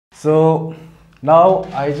So now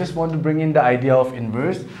I just want to bring in the idea of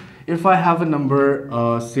inverse. If I have a number,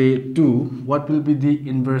 say 2, what will be the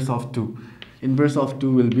inverse of 2? Inverse of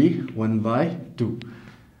 2 will be 1 by 2.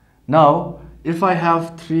 Now, if I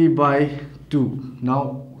have 3 by 2,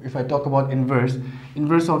 now if I talk about inverse,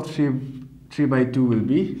 inverse of 3 by 2 will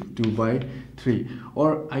be 2 by 3.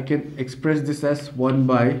 Or I can express this as 1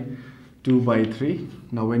 by 2 by 3.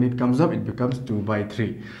 Now when it comes up, it becomes 2 by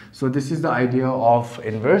 3. So this is the idea of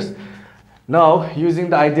inverse. Now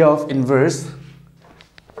using the idea of inverse,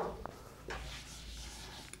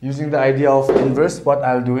 what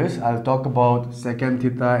I'll do is I'll talk about secant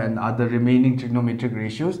theta and other remaining trigonometric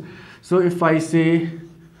ratios. So if I say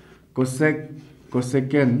cosecant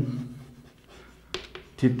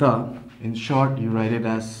theta, in short you write it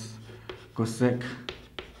as cosec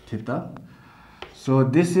theta. So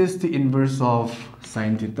this is the inverse of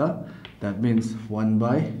sin theta. That means 1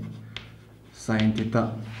 by sin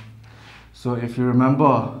theta. So if you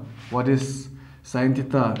remember what is sin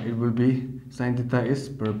theta, it will be sin theta is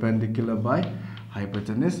perpendicular by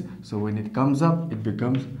hypotenuse. So when it comes up, it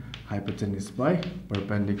becomes hypotenuse by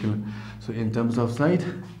perpendicular. So in terms of side,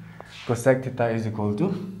 cosec theta is equal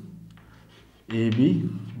to AB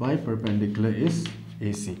by perpendicular is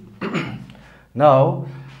AC. Now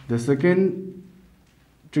the second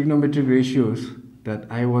trigonometric ratios that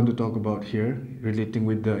I want to talk about here relating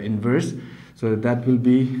with the inverse, so that will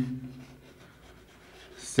be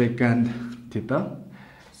secant theta.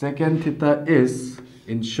 Secant theta is,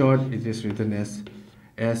 in short, it is written as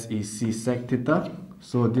SEC sec theta.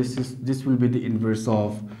 So this will be the inverse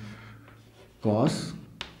of cos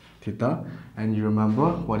theta. And you remember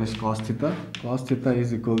what is cos theta? Cos theta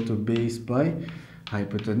is equal to base by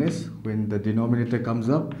hypotenuse. When the denominator comes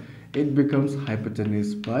up, it becomes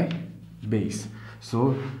hypotenuse by base.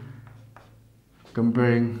 So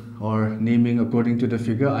comparing or naming according to the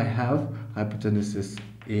figure, I have hypotenuse is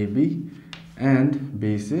AB and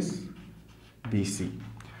base is BC.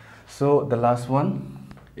 So the last one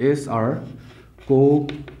is our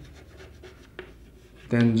cotangent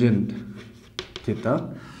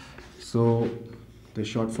theta. So the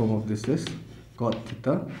short form of this is cot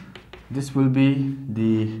theta. This will be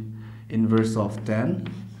the inverse of tan.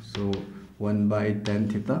 So 1 by tan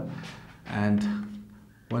theta, and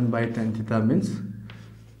 1 by tan theta means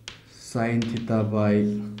sin theta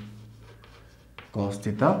by cos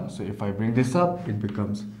theta. So if I bring this up, it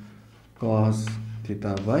becomes cos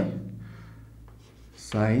theta by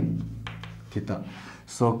sin theta.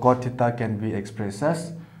 So cot theta can be expressed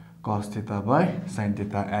as cos theta by sin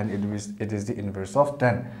theta, and it is the inverse of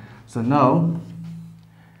tan. So now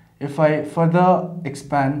if I further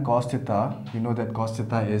expand cos theta, you know that cos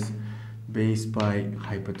theta is base by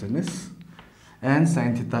hypotenuse and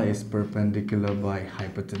sin theta is perpendicular by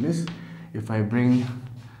hypotenuse. If I bring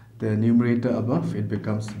the numerator above, it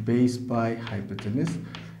becomes base by hypotenuse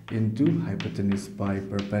into hypotenuse by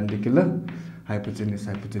perpendicular.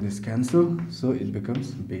 Hypotenuse cancel, so it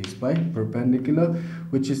becomes base by perpendicular,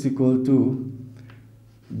 which is equal to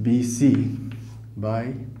BC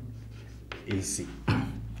by AC.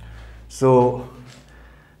 So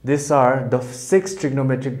these are the 6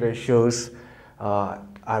 trigonometric ratios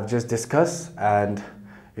I've just discussed, and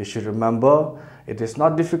you should remember it is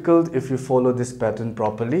not difficult if you follow this pattern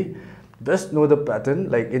properly. Just know the pattern.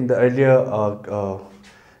 Like in the earlier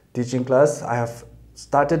teaching class, I have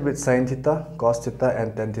started with sin theta, cos theta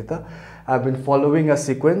and tan theta. I've been following a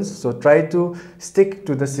sequence, so try to stick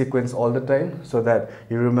to the sequence all the time so that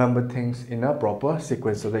you remember things in a proper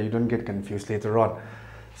sequence so that you don't get confused later on.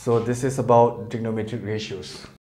 So this is about trigonometric ratios.